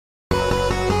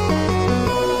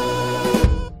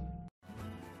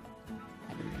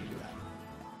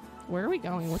Where are we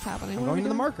going? What's happening? I'm going to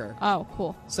the marker. Oh,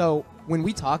 cool. So when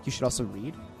we talk, you should also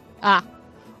read. Ah.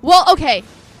 Well, okay.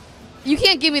 You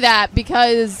can't give me that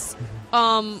because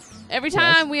every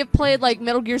time we have played like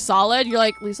Metal Gear Solid, you're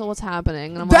like, Lisa, what's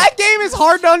happening? And I'm That game is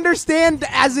hard to understand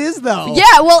as is, though.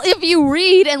 Yeah, well, if you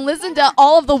read and listen to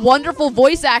all of the wonderful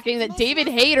voice acting that David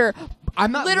Hayter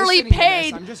I'm not literally listening to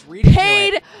paid this. I'm just reading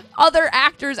paid other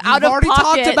actors out of pocket. We've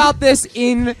already talked about this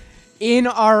in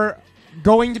our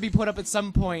going to be put up at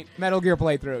some point Metal Gear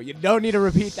playthrough. You don't need to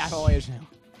repeat that whole issue.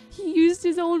 He used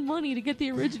his own money to get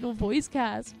the original voice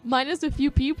cast, minus a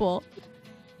few people.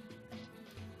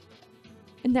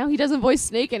 And now he doesn't voice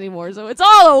Snake anymore, so it's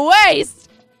all a waste!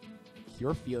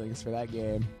 Your feelings for that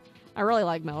game. I really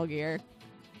like Metal Gear.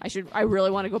 I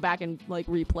really want to go back and like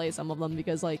replay some of them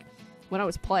because like when I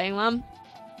was playing them,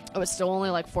 I was still only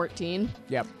like 14.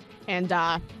 Yep. And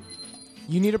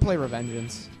you need to play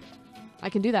Revengeance. I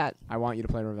can do that. I want you to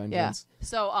play Revengeance. Yeah.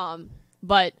 So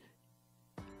but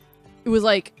it was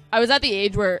like I was at the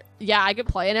age where yeah, I could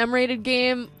play an M-rated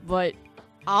game, but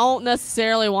I don't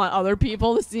necessarily want other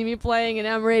people to see me playing an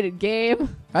M-rated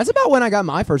game. That's about when I got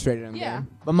my first rated M game.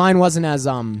 But mine wasn't as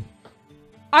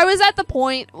I was at the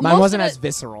point. Mine wasn't as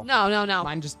visceral. No.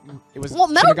 Mine just it was. Well,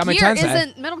 Metal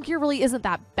Gear really isn't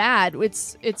that bad.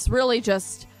 It's really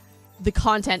just the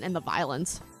content and the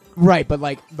violence. Right, but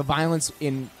like the violence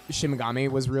in Shin Megami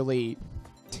was really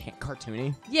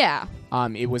cartoony. Yeah.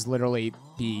 It was literally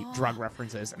the drug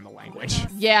references and the language.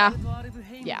 Yeah.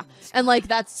 Yeah. And like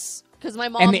that's because my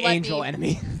mom and the angel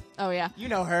enemy. Oh yeah. You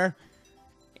know her.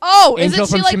 Oh, Angel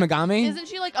isn't from she Shin like? Megami? Isn't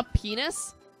she like a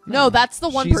penis? No, that's the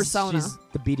one persona. She's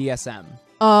the BDSM.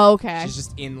 Oh, okay. She's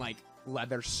just in like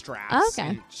leather straps. Okay.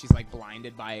 And she's like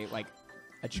blinded by like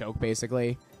a choke,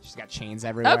 basically. She's got chains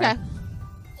everywhere. Okay.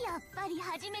 I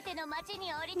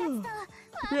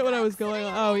forget what I was going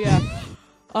on. Oh yeah.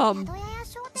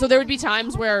 So there would be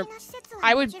times where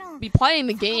I would be playing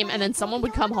the game and then someone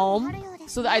would come home,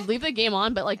 so that I'd leave the game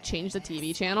on but like change the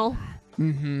TV channel.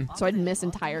 Mm-hmm. So I'd miss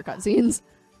entire cutscenes.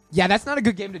 Yeah, that's not a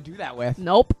good game to do that with.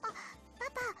 Nope.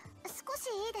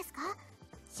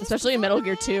 Especially in Metal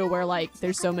Gear 2, where like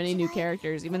there's so many new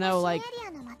characters, even though like.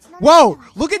 Whoa!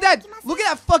 Look at that! Look at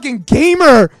that fucking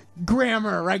gamer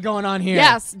grammar right going on here.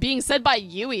 Yes, being said by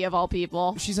Yui of all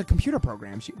people. She's a computer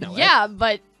program. She know yeah,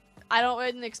 but I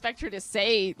wouldn't expect her to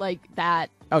say like that.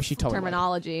 Oh, she totally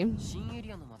terminology.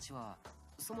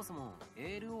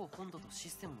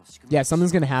 Yeah,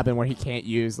 something's gonna happen where he can't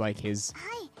use like his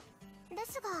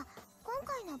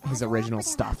original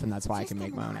stuff, and that's why I can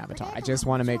make my own avatar. I just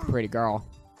want to make a pretty girl.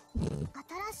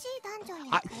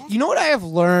 You know what I have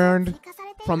learned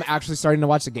from actually starting to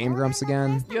watch the Game Grumps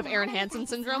again? You have Aaron Hansen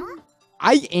syndrome?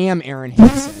 I am Aaron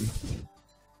Hansen.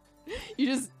 You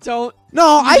just don't.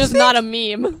 No, you're just not a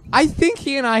meme. I think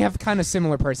he and I have kind of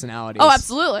similar personalities. Oh,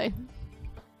 absolutely.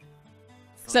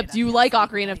 Except you like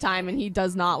Ocarina of Time, and he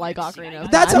does not like Ocarina of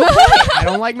Time. That's okay. I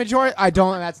don't like Majora's. I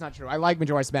don't. That's not true. I like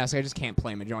Majora's Mask. I just can't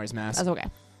play Majora's Mask. That's okay.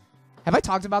 Have I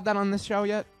talked about that on this show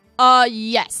yet?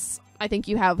 Yes. I think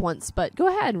you have once, but go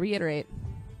ahead, reiterate.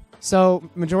 So,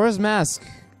 Majora's Mask.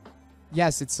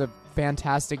 Yes, it's a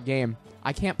fantastic game.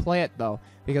 I can't play it though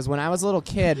because when I was a little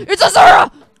kid, it's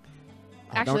Azura.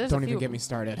 Actually, don't even get me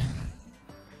started.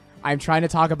 I'm trying to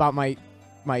talk about my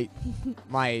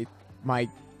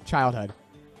childhood.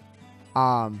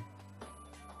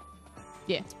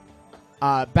 Yeah.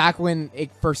 Back when it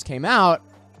first came out,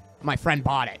 my friend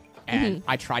bought it, and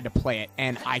I tried to play it,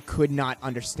 and I could not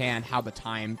understand how the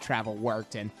time travel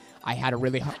worked, and I had a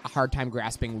really hard time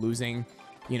grasping losing,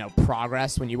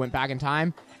 progress when you went back in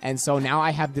time. And so now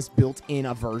I have this built-in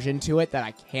aversion to it that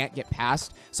I can't get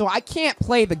past. So I can't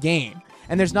play the game.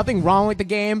 And there's nothing wrong with the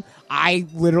game. I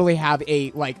literally have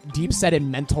a deep-setted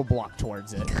mental block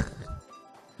towards it.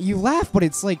 You laugh, but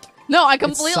it's like no, I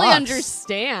completely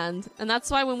understand, and that's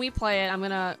why when we play it, I'm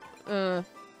gonna.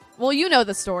 Well, you know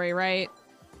the story, right?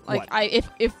 Like what?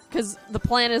 Because the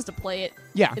plan is to play it.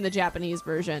 Yeah. In the Japanese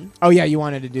version. Oh yeah, you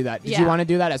wanted to do that. Did you want to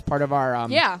do that as part of our?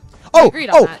 Yeah. Oh, agreed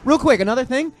on that. Real quick, another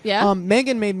thing. Yeah.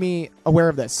 Megan made me aware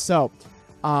of this. So,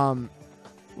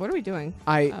 what are we doing?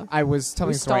 I was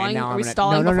telling a story and now are I'm we gonna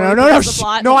stalling no,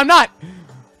 plot? No, I'm not.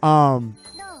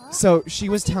 So she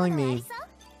was telling me.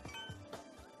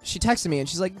 She texted me and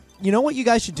she's like, you know what you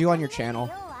guys should do on your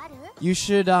channel? You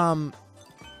should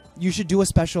do a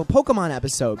special Pokemon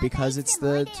episode because it's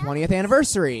the 20th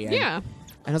anniversary. And, yeah. And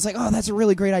I was like, oh, that's a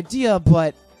really great idea,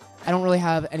 but I don't really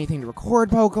have anything to record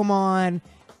Pokemon.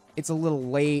 It's a little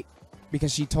late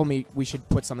because she told me we should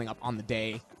put something up on the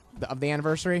day of the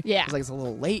anniversary. Yeah. I was like, it's a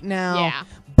little late now. Yeah.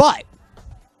 But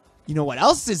you know what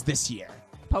else is this year?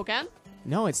 Pokemon?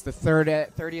 No, it's the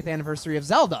 30th anniversary of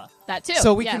Zelda. That too.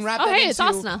 So we yes. can wrap oh, it hey, into it's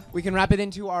Asuna. we can wrap it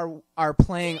into our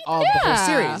playing of the whole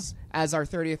series as our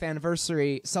 30th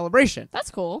anniversary celebration. That's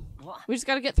cool. We just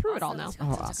got to get through it all now.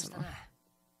 Oh, awesome.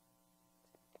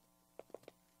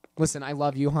 Listen, I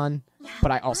love you, hon,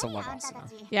 but I also love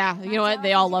Asuna. Yeah, you know what?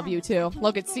 They all love you too.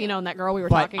 Look at Sino and that girl we were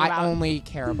But talking about. I only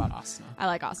care about Asuna. I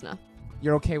like Asuna.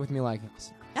 You're okay with me liking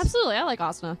Asuna? Absolutely, I like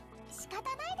Asuna.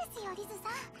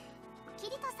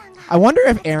 I wonder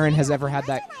if Aaron has ever had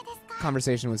that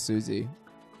conversation with Suzy.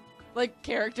 Like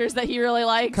characters that he really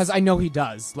likes. Because I know he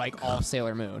does, like all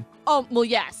Sailor Moon. Oh, well,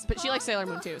 yes, but she likes Sailor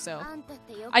Moon too, so.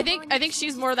 I think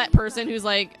she's more that person who's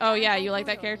like, oh yeah, you like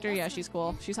that character? Yeah, she's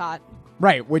cool. She's hot.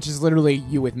 Right, which is literally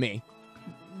you with me.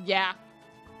 Yeah.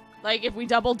 Like, if we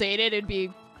double dated, it'd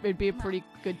be a pretty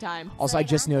good time. Also, I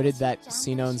just noted that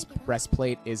Sinon's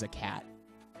breastplate is a cat.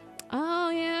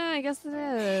 Oh, yeah, I guess it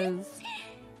is.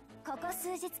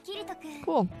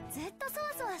 Cool.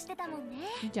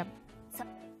 Yep.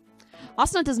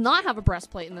 Asuna does not have a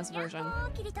breastplate in this version.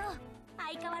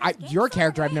 Your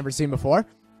character I've never seen before.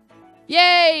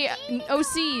 Yay!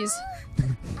 OCs.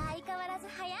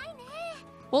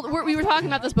 Well, we were talking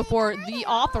about this before. The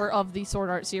author of the Sword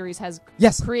Art series has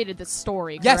created this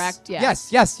story, correct?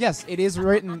 Yes. It is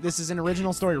written. This is an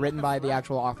original story written by the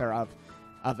actual author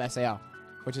of SAO,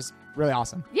 which is really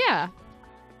awesome. Yeah.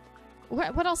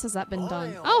 What else has that been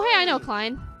done? Oh, hey, I know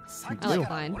Klein. I like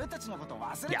Klein.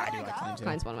 Yeah, I do like Klein too.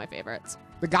 Klein's one of my favorites.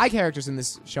 The guy characters in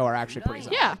this show are actually pretty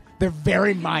solid. Yeah. They're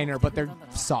very minor, but they're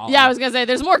solid. Yeah, I was going to say,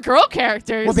 there's more girl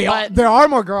characters. Well, there are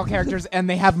more girl characters, and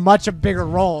they have much bigger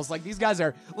roles. Like, these guys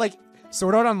are, like,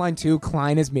 Sword Art Online 2,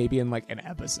 Klein is maybe in, like, an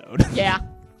episode. Yeah.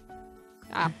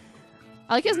 I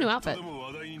like his new outfit.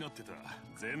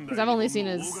 Because I've only seen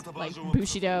his, like,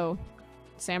 Bushido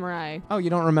samurai. Oh, you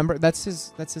don't remember? That's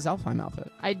his Alfheim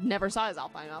outfit. I never saw his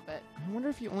Alpine outfit. I wonder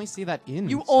if you only see that in.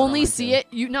 You only see it.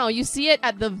 You see it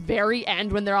at the very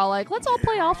end when they're all like, "Let's all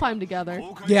play Alfheim together."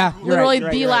 Yeah, literally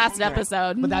the last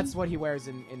episode. But that's what he wears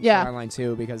in Sword Art Online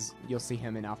 2 because you'll see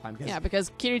him in Alfheim. Yeah, because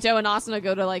Kirito and Asuna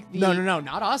go to like the. No,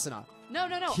 not Asuna. No.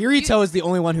 Kirito is the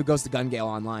only one who goes to Gun Gale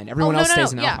Online. Everyone else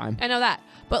stays in Alfheim. I know that.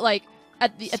 But like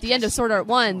at the end of Sword Art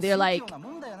 1, they're like.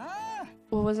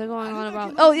 What was it going on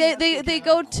about? Oh, yeah, they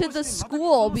go to the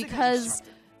school because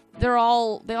they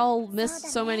all missed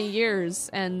so many years,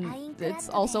 and it's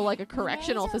also like a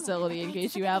correctional facility in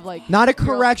case you have like not a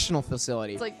correctional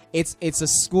facility. It's like it's a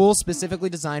school specifically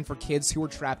designed for kids who were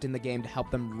trapped in the game to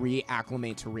help them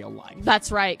reacclimate to real life.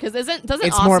 That's right, because doesn't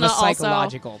it's Asuna more of a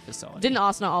psychological facility. Didn't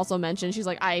Asuna also mention she's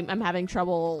like I'm having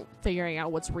trouble figuring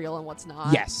out what's real and what's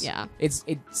not? Yes. Yeah.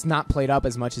 It's not played up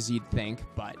as much as you'd think,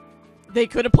 but. They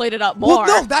could have played it up more. Well,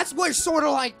 no, that's where Sword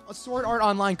Art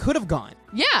Online could have gone.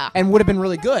 Yeah. And would have been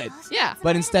really good. Yeah.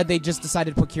 But instead, they just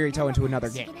decided to put Kirito into another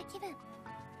game.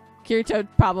 Kirito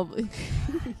probably,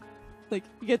 like,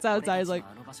 he gets outside, he's like,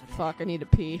 fuck, I need to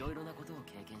pee.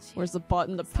 Where's the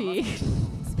button to pee?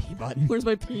 P button. Where's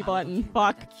my P button?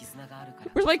 Fuck.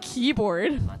 Where's my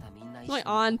keyboard?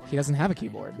 He doesn't have a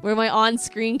keyboard. Where's my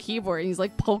on-screen keyboard? And he's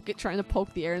like trying to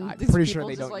poke the air. And I'm pretty sure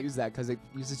they don't use that because it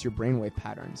uses your brainwave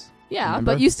patterns. Yeah,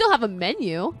 remember? but you still have a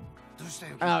menu.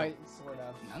 Oh, sort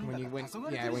of. When you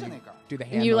do the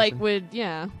hand And you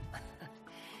motion.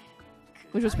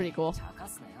 which was pretty cool.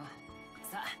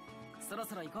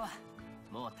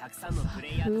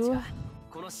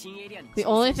 The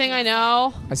only thing I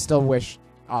know. I still wish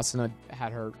Asuna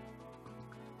had her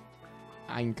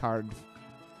Eincard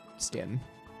skin.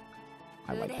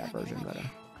 I like that version better.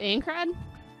 Aincrad?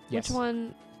 Yes. Which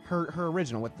one? Her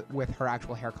original with her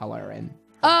actual hair color and.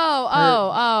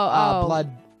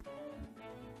 Blood.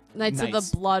 Knights of the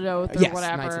Blood Oath or yes,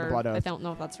 whatever. Knights of the Blood Oath. I don't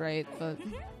know if that's right, but.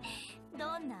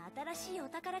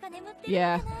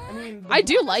 Yeah. I mean, I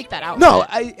do like that outfit. No,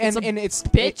 it's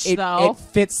bitch though. It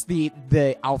fits the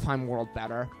Alfheim world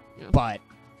better, but.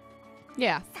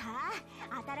 Yeah.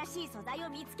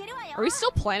 Are we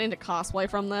still planning to cosplay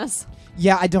from this?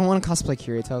 Yeah, I don't want to cosplay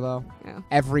Kirito though. Yeah.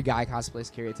 Every guy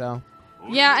cosplays Kirito.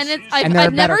 Yeah, and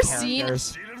I've never seen.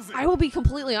 I will be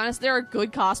completely honest. There are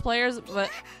good cosplayers, but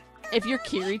if you're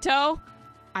Kirito,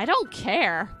 I don't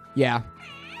care. Yeah.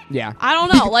 I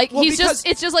don't know. Like it's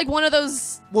just like one of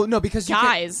those. Well, no, because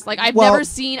guys. Like I've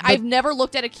never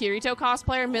looked at a Kirito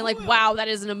cosplayer and been like, wow, that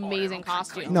is an amazing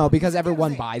costume. No, because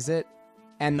everyone buys it,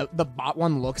 and the bot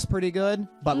one looks pretty good,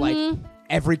 but like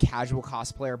every casual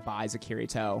cosplayer buys a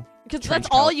Kirito. Because that's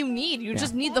all you need. You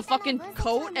just need the fucking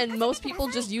coat, and most people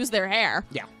just use their hair.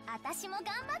 Yeah.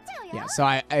 Yeah.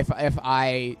 So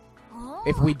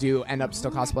if we do end up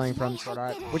still cosplaying from Sword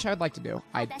Art, which I would like to do,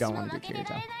 I don't want to do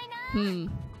Kirito.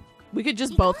 We could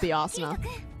just both be Asuna.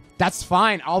 That's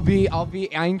fine. I'll be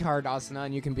Eincard Asuna,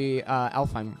 and you can be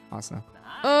Alfheim Asuna.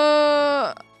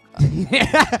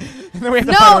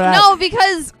 No,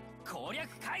 because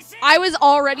I was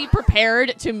already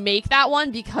prepared to make that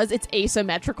one because it's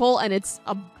asymmetrical and it's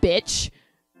a bitch.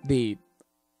 The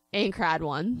Aincrad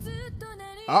one.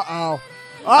 Uh-oh.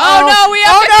 Oh no, we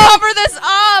have to cover this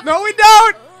up! No, we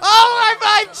don't! Oh,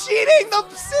 I'm cheating the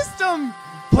system!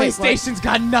 Wait, PlayStation's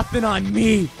got nothing on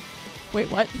me. Wait,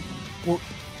 what? Well,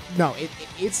 no,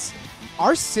 it's...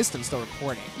 Our system's still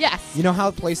recording. Yes. You know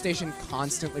how PlayStation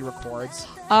constantly records?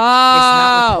 Oh. It's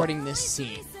not recording this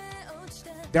scene.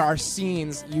 There are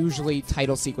scenes, usually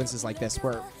title sequences like this,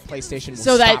 where PlayStation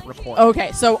will stop recording.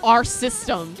 Okay, so our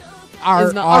system is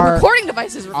not... Our recording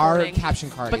device is recording. Our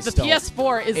caption card but is the still...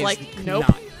 PS4 is like, nope.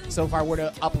 Not. So if I were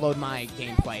to upload my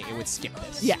gameplay, it would skip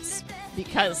this. Yes,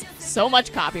 because so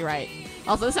much copyright.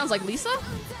 Also, this sounds like Lisa?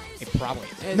 It probably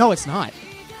is. No, it's not.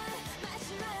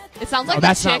 It sounds like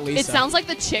the chick. It sounds like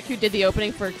the chick who did the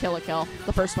opening for Kill la Kill,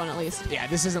 the first one at least. Yeah,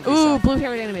 this isn't Lisa. Ooh,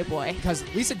 blue-haired anime boy. Because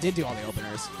Lisa did do all the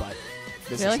openers, but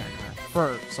this really? is her.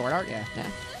 For Sword Art, yeah.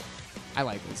 I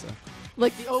like Lisa.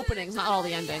 Like the openings, not all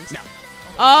the endings. No.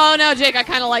 Oh no, Jake, I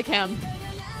kind of like him.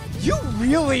 You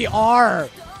really are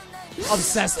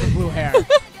obsessed with blue hair.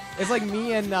 It's like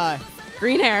me and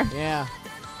green hair. Yeah.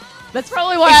 That's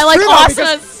probably why I like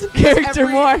Asuna's character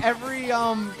more.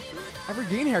 Every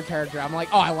green hair character, I'm like,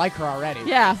 oh, I like her already.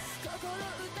 Yeah.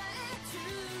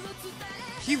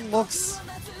 He looks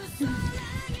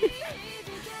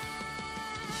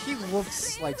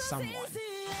like someone.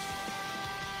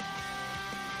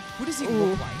 Who does he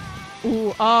look like?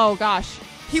 Ooh, oh gosh.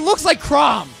 He looks like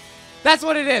Chrom. That's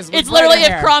what it is. It's literally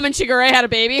if Chrom and Shigure had a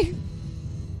baby.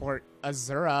 Or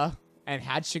Azura and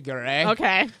had Shigure.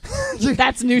 Okay.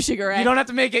 That's new Shigure. You don't have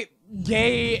to make it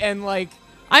gay and like...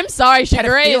 I'm sorry,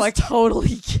 Shigure is like totally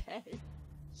gay.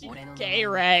 She's gay,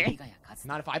 Ray.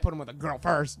 Not if I put him with a girl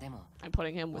first. I'm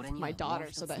putting him with my daughter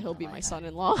so that he'll be my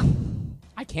son-in-law.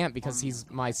 I can't because he's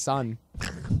my son.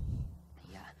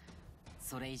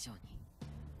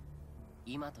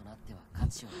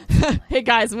 Hey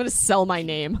guys, I'm gonna sell my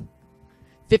name.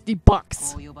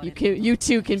 $50. You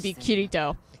too can be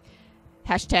Kirito.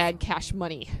 Hashtag cash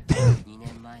money.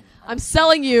 I'm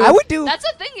selling you. I would do. That's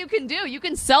a thing you can do. You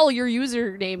can sell your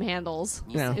username handles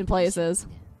in places.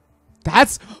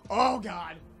 That's oh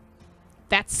god.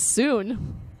 That's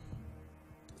soon.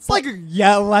 It's like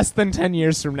less than 10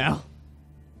 years from now.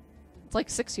 It's like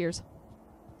 6 years.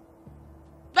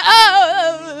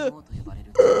 Oh!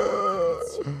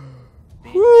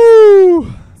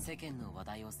 Woo!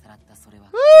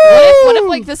 What if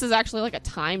like this is actually like a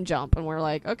time jump and we're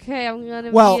like, okay, I'm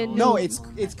gonna be a new... no, it's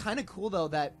kind of cool though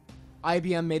that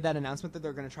IBM made that announcement that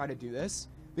they're gonna try to do this,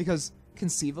 because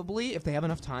conceivably, if they have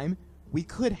enough time, we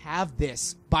could have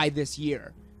this by this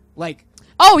year. Like,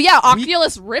 oh yeah,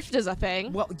 Oculus Rift is a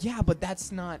thing. Well, yeah, but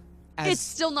that's not as... It's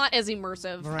still not as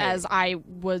immersive as I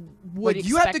would like, expect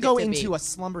you have to go it to into be. a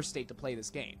slumber state to play this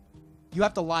game. You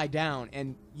have to lie down,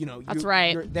 and that's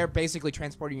right. They're basically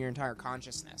transporting your entire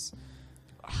consciousness.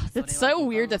 That's so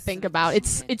weird to think about.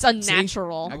 It's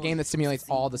unnatural. See, a game that simulates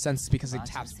all the senses because it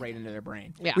taps right into their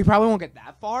brain. Yeah. We probably won't get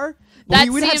that far, but we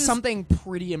would have something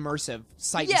pretty immersive,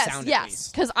 sight and sound at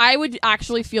least. Because I would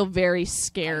actually feel very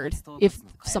scared if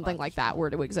something like that were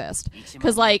to exist.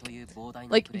 Because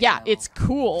yeah, it's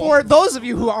cool. For those of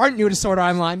you who aren't new to Sword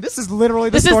Art Online, this is literally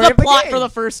the story This is the of plot game. for the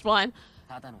first one.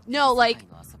 No, like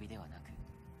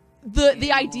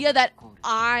the idea that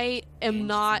I am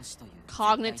not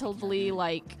cognitively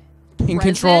like in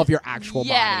control of your actual body.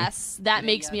 Yes, that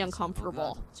makes me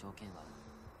uncomfortable.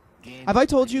 Have I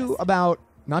told you about,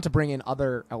 not to bring in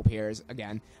other LPers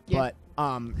again, but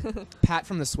Pat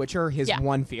from the Switcher, his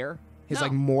one fear, his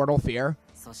like mortal fear,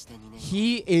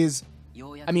 he is,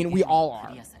 I mean, we all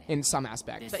are in some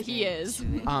aspects, but he is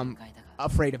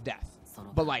afraid of death,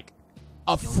 but like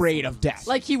afraid of death.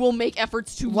 Like he will make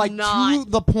efforts to to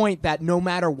the point that no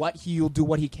matter what, he'll do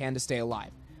what he can to stay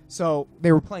alive. So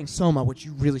they were playing Soma, which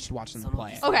you really should watch them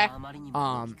play it. Okay.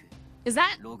 Was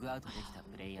that a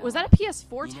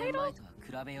PS4 title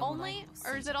only,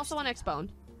 or is it also on Xbone?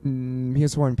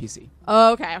 PS4 and PC.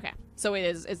 Oh, okay. So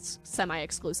it's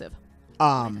semi-exclusive.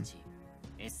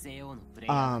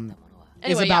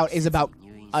 Is about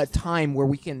a time where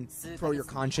we can throw your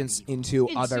conscience into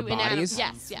other bodies.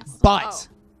 Yes. But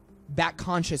that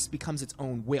conscience becomes its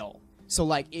own will. So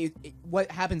like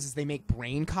what happens is they make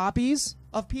brain copies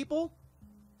of people.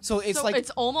 So it's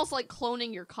almost like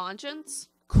cloning your conscience.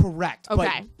 Correct.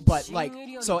 Okay. But like,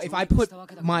 so if I put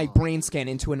my brain scan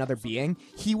into another being,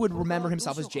 he would remember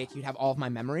himself as Jake. He'd have all of my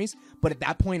memories. But at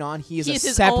that point on, he is a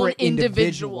separate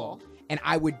individual. and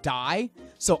I would die.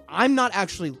 So I'm not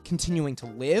actually continuing to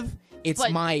live. It's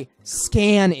But- my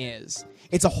scan is.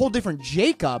 It's a whole different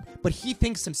Jacob, but he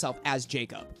thinks himself as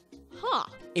Jacob. Huh.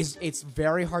 It's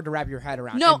very hard to wrap your head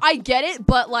around. No, And, I get it,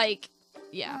 but like,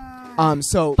 yeah.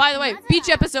 so By the way, beach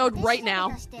episode right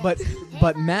now.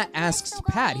 but Matt asks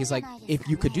Pat, he's like, if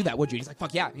you could do that, would you? He's like,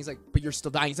 fuck yeah. He's like, but you're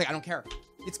still dying. He's like, I don't care.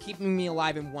 It's keeping me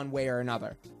alive in one way or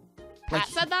another. Pat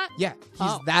said that? Yeah, he's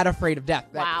Oh. that afraid of death.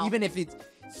 That Wow. even if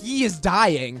he is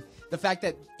dying, the fact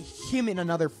that him in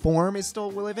another form is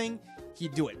still living,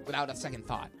 he'd do it without a second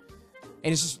thought.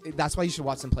 And it's just, that's why you should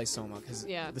watch them play Soma, because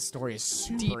Yeah. the story is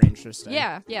super Deep. interesting.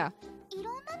 Yeah, yeah.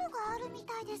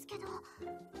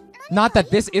 Not that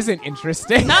this isn't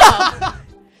interesting. No.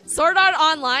 Sword Art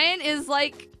Online is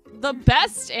like the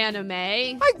best anime.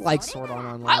 I like Sword Art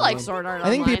Online. I like Sword Art Online. I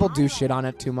think people do shit on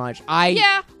it too much.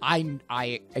 Yeah.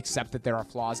 I accept that there are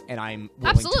flaws, and I'm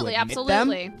willing Absolutely, to admit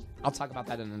absolutely. them. I'll talk about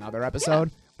that in another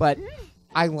episode. But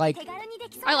I like,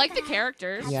 I like the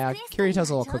characters. yeah, Kirito's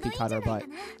a little cookie cutter, but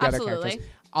the other Absolutely. characters.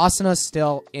 Asuna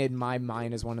still, in my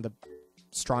mind, is one of the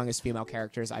strongest female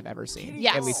characters I've ever seen.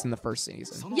 Yes. At least in the first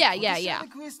season. Yeah, yeah, yeah.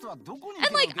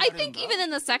 And like, I think even in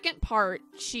the second part,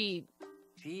 she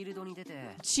did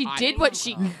what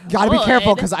she Gotta be could.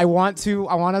 careful, because I want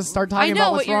to start I talking know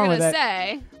about what what's you're wrong gonna with it.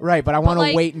 say. Right, but I want to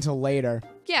like- wait until later.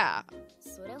 Yeah.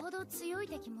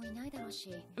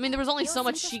 I mean, there was only so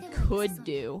much she could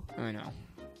do, I know.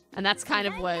 and that's kind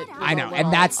of what was I know, a and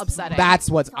little that's upsetting.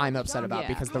 what I'm upset about, Yeah.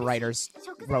 because the writers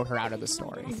wrote her out of the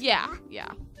story. Yeah,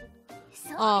 yeah.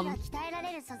 I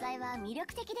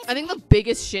think the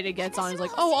biggest shit it gets on is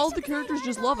like, oh, all the characters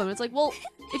just love him. It's like, well,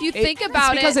 if you think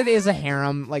about it's because it is a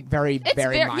harem, like very it's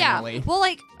very yeah. minorly. Well,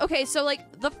 like, okay, so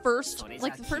like the first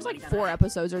 4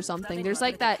 episodes or something, there's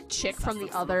like that chick from the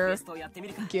other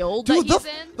guild Dude, that he's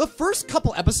in. the first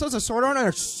couple episodes of Sword Art Online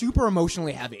are super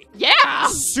emotionally heavy. Yeah.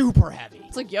 Super heavy.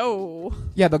 It's like, yo.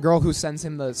 Yeah, the girl who sends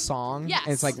him the song. Yes.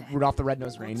 And it's like Rudolph the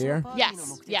Red-Nosed Reindeer.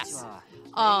 Yes, yes.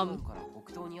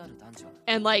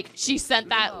 And like she sent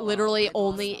that literally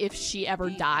only if she ever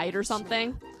died or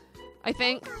something, I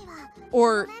think.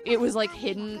 Or it was like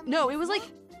hidden. No, it was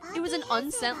an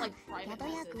unsent like private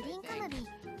message, I think.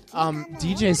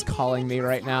 DJ's calling me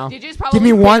right now. DJ's probably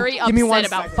very upset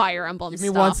about second. Fire Emblem Give me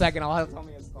stuff. 1 second. I'll have to tell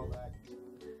me his call back.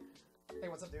 Hey,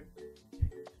 what's up, dude?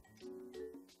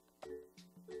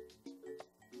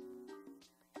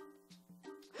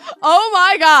 Oh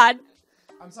my god.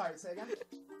 I'm sorry. Say again.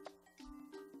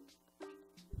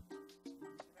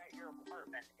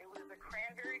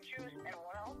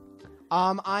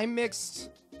 I mixed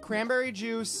cranberry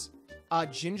juice,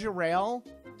 ginger ale,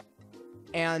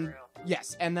 and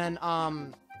yes, and then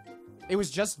it was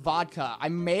just vodka. I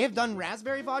may have done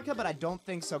raspberry vodka, but I don't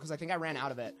think so, because I think I ran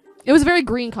out of it. It was a very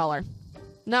green color.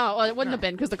 No, well, it wouldn't have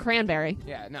been because the cranberry.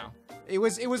 Yeah, no. It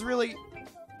was really.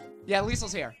 Yeah,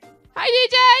 Liesel's here. Hi,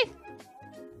 DJ.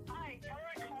 Hi,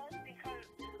 I called because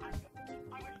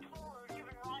I was told,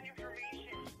 given wrong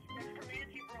information, that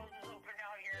Community Bros is open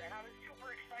out here, and I was super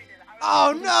excited.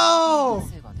 Oh no!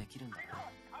 編成できる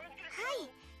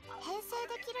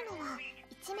のは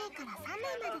1名から3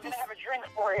名まで I'm で gonna す。 have a drink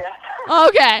for you.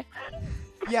 Okay.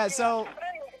 Yeah, so But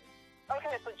anyway,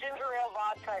 okay, so ginger ale,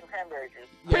 vodka, and cranberry juice.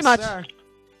 Pretty much. sir.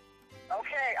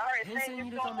 Okay, all right, thank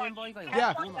you so much. Yeah.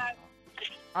 Have fun, guys.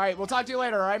 All right, we'll talk to you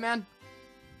later. All right, man.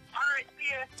 All right, see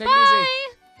ya. Take it easy.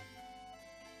 Bye.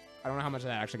 I don't know how much of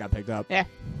that actually got picked up. Yeah.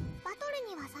 バト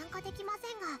ルには参加できませ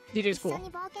んが、 DJ's 一 cool. 緒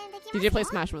に冒険できますよ。 DJ plays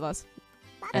Smash with us.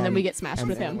 And then we get smashed and,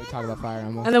 with and him. we talk about Fire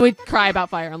Emblem. And then we cry about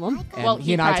Fire Emblem. And Well,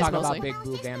 he and I cries talk mostly. about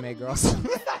big boob anime girls.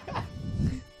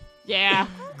 Yeah.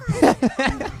 編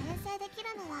成でき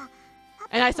るのは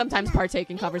And I sometimes partake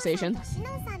in conversation. シ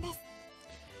ノンさんです。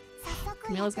早速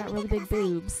Camilla's やっ got てみ really て big ください。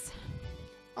 boobs.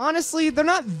 Honestly, they're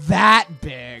not that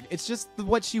big. It's just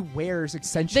what she wears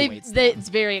accentuates them. It's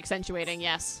very accentuating,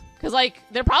 yes. Because, like,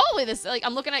 they're probably this. Like,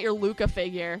 I'm looking at your Luca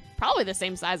figure. Probably the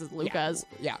same size as Luca's.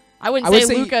 Yeah. I wouldn't I would say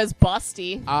say- Luca's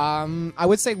busty. I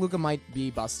would say Luca might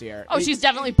be bustier. Oh, It- she's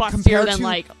definitely bustier compared than, to-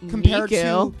 like, compared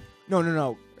Miku. to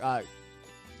no.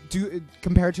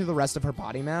 Compared to the rest of her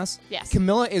body mass, Yes.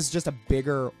 Camilla is just a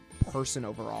bigger person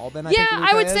overall than I Yeah, think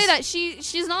Luca I would is. say that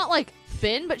she's not, like,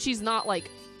 thin, but she's not, like,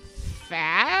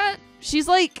 fat. She's,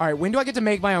 like... All right, when do I get to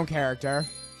make my own character?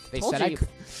 They Told said I you. could.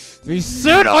 They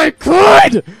said I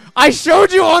could. I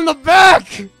showed you on the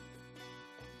back. I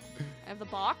have the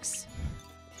box.